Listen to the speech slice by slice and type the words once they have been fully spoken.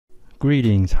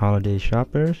Greetings, holiday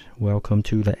shoppers. Welcome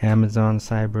to the Amazon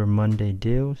Cyber Monday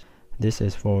deals. This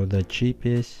is for the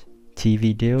cheapest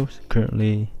TV deals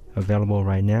currently available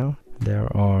right now.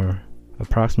 There are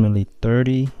approximately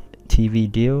 30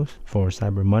 TV deals for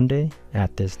Cyber Monday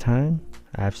at this time.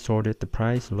 I've sorted the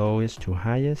price lowest to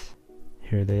highest.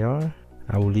 Here they are.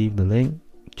 I will leave the link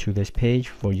to this page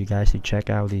for you guys to check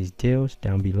out these deals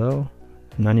down below.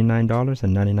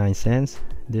 $99.99.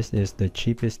 This is the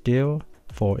cheapest deal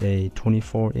for a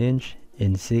 24-inch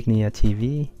Insignia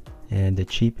TV, and the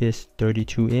cheapest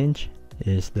 32-inch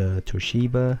is the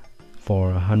Toshiba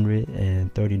for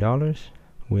 $130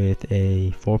 with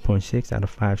a 4.6 out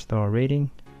of 5-star rating,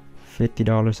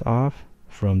 $50 off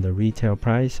from the retail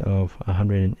price of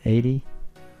 $180.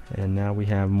 And now we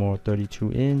have more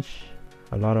 32-inch,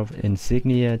 a lot of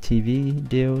Insignia TV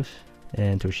deals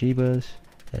and Toshibas.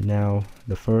 And now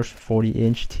the first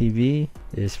 40-inch TV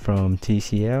is from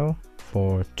TCL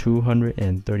for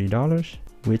 $230,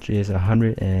 which is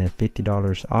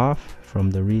 $150 off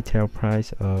from the retail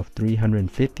price of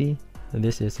 $350.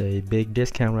 This is a big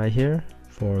discount right here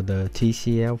for the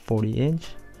TCL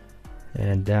 40-inch.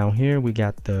 And down here we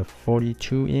got the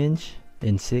 42-inch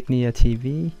Insignia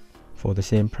TV for the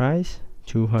same price,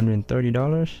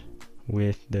 $230,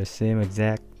 with the same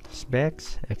exact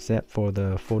specs except for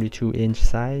the 42-inch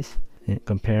size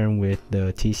comparing with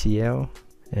the TCL.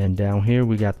 And down here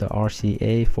we got the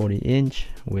RCA 40-inch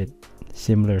with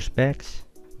similar specs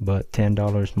but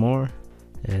 $10 more.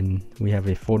 And we have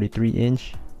a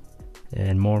 43-inch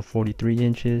and more 43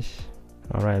 inches.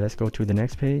 Alright, let's go to the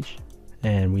next page.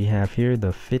 And we have here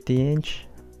the 50-inch.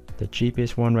 The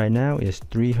cheapest one right now is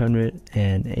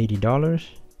 $380.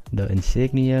 The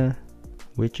Insignia,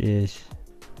 which is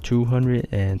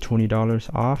 $220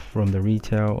 off from the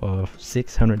retail of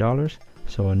 $600.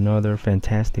 So another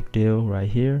fantastic deal right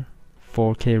here.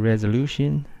 4K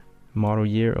resolution, model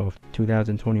year of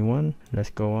 2021.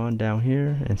 Let's go on down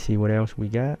here and see what else we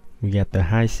got. We got the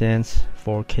Hisense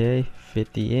 4K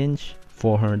 50-inch,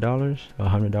 $400,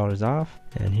 $100 off.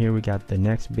 And here we got the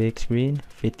next big screen,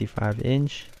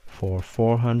 55-inch for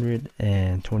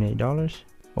 $428,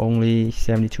 only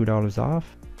 $72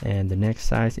 off. And the next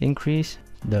size increase,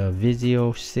 the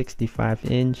Vizio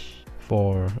 65-inch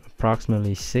for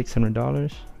approximately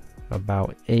 $600,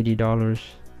 about $80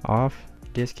 off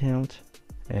discount.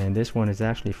 And this one is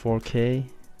actually 4K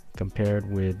compared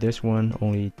with this one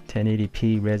only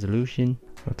 1080p resolution.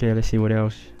 Okay, let's see what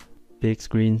else big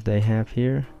screens they have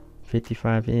here.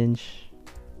 55-inch.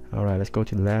 Alright, let's go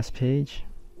to the last page.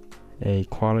 A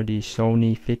quality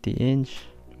Sony 50-inch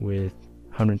with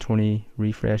 120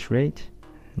 refresh rate.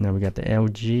 Now we got the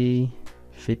LG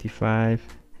 55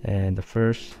 and the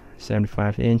first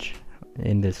 75-inch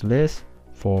in this list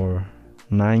for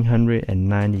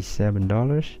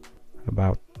 $997,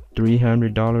 about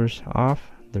 $300 off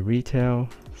the retail.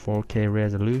 4K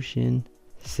resolution,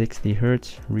 60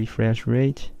 Hz refresh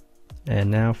rate. And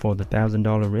now for the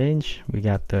 $1,000 range, we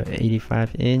got the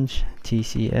 85-inch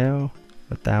TCL,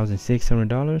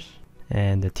 $1,600,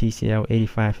 and the TCL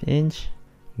 85-inch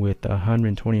with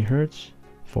 120 Hz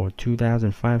for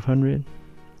 $2,500,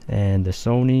 and the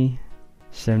Sony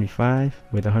 75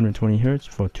 with 120 Hz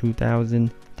for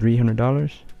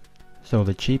 $2,300. So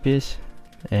the cheapest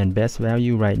and best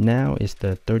value right now is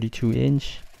the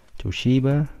 32-inch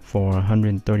Toshiba for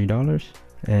 $130,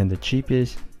 and the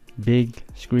cheapest big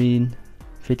screen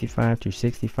 55 to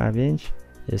 65-inch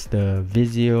is the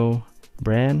Vizio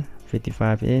brand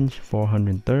 55-inch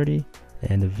 $430,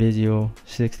 and the Vizio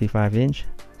 65-inch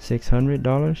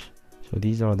 $600. So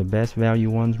these are the best value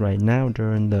ones right now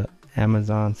during the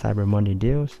Amazon Cyber Monday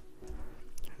deals.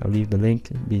 I'll leave the link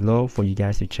below for you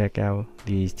guys to check out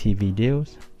these TV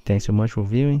deals. Thanks so much for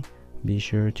viewing. Be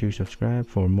sure to subscribe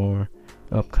for more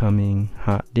upcoming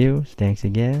hot deals. Thanks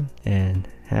again and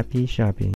happy shopping.